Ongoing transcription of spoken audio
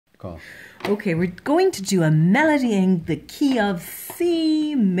Go on. Okay, we're going to do a melody in the key of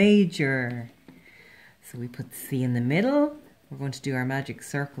C major. So we put C in the middle. We're going to do our magic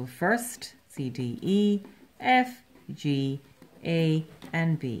circle first. C, D, E, F, G, A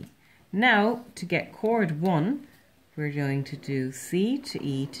and B. Now, to get chord 1, we're going to do C to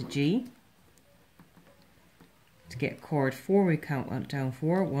E to G. To get chord 4, we count down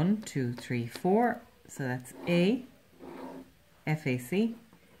 4. 1, 2, 3, 4. So that's A, F, A, C.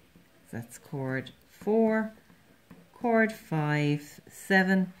 So that's chord 4. Chord 5,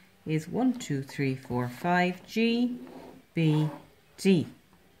 7 is 1, 2, 3, 4, 5. G, B, D.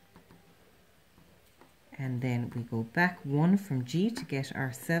 And then we go back 1 from G to get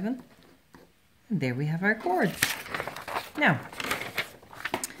our 7. And there we have our chords. Now,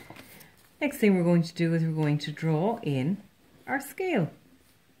 next thing we're going to do is we're going to draw in our scale.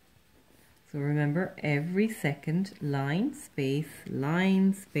 So remember, every second line, space,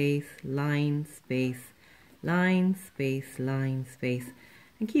 line, space, line, space, line, space, line, space,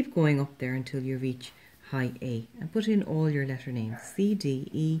 and keep going up there until you reach high A. And put in all your letter names: C, D,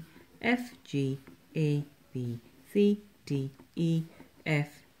 E, F, G, A, B, C, D, E,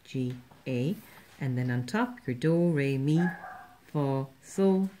 F, G, A. And then on top, your do, re, mi, fa,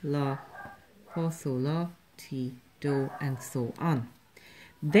 sol, la, ti, do, and so on.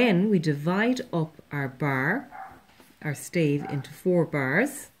 Then we divide up our bar, our stave, into 4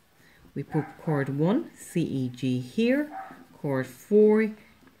 bars. We put chord 1, C, E, G here, chord 4,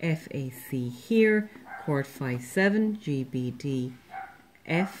 F, A, C here, chord 5, 7, G, B, D,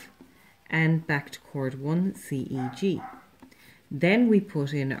 F, and back to chord 1, C, E, G. Then we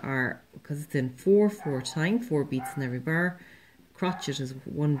put in our, because it's in 4 time, 4 beats in every bar, crotchet is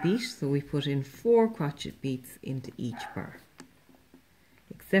 1 beat, so we put in 4 crotchet beats into each bar.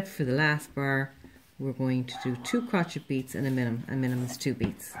 Except for the last bar, we're going to do 2 crotchet beats and a minimum is 2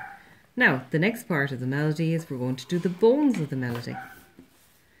 beats. Now, the next part of the melody is we're going to do the bones of the melody.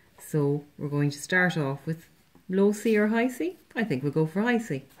 So we're going to start off with low C or high C. I think we'll go for high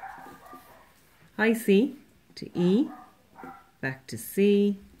C. High C to E, back to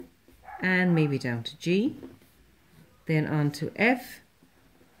C, and maybe down to G. Then on to F,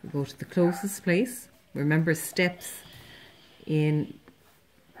 we go to the closest place. Remember, steps in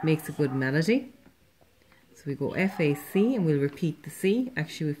makes a good melody. So we go F, A, C, and we'll repeat the C.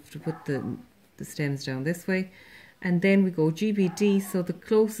 Actually, we have to put the stems down this way. And then we go G, B, D. So the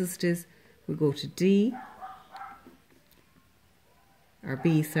closest is, we go to D, or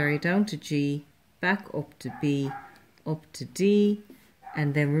B, sorry, down to G, back up to B, up to D.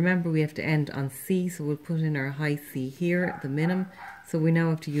 And then remember, we have to end on C. So we'll put in our high C here, the minimum. So we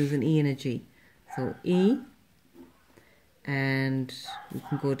now have to use an E and a G. So E, and we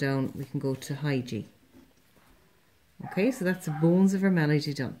can go down, we can go to high G. Okay, so that's the bones of our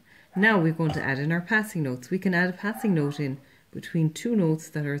melody done. Now we're going to add in our passing notes. We can add a passing note in between 2 notes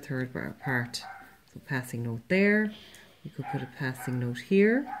that are a third bar apart. So passing note there, we could put a passing note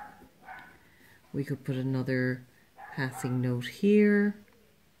here, we could put another passing note here,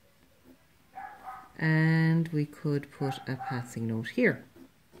 and we could put a passing note here.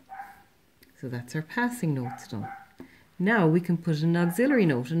 So that's our passing notes done. Now we can put an auxiliary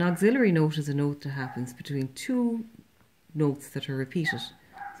note. An auxiliary note is a note that happens between 2 notes that are repeated.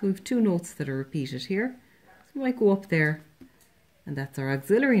 So we have 2 notes that are repeated here. So we might go up there, and that's our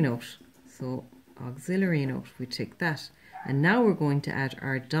auxiliary note. So auxiliary note, we tick that. And now we're going to add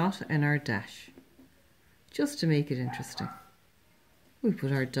our dot and our dash, just to make it interesting. We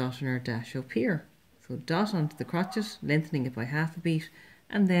put our dot and our dash up here. So dot onto the crotchet, lengthening it by half a beat,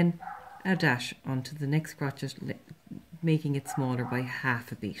 and then a dash onto the next crotchet, making it smaller by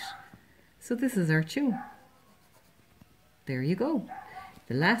half a beat. So this is our tune. There you go.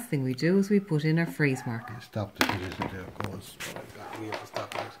 The last thing we do is we put in our phrase marker. Stop the video until it goes. We have to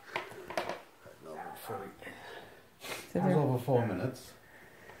stop it. No, sorry. It was over 4 minutes.